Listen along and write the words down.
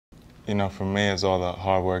For me, it's all the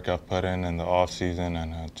hard work I've put in the off season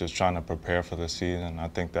and just trying to prepare for the season. I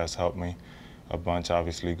think that's helped me a bunch.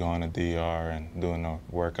 Obviously, going to DR and doing the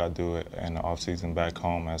work I do in the off season back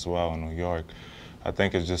home as well in New York. I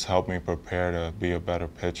think it's just helped me prepare to be a better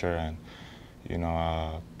pitcher. And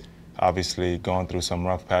obviously, going through some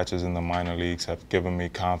rough patches in the minor leagues have given me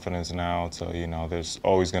confidence now. So there's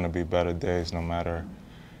always going to be better days, no matter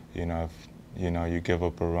if you give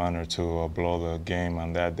up a run or two or blow the game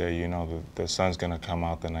on that day, the sun's going to come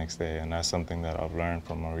out the next day. And that's something that I've learned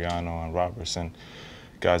from Mariano and Robertson,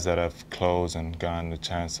 guys that have closed and gotten the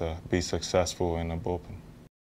chance to be successful in the bullpen.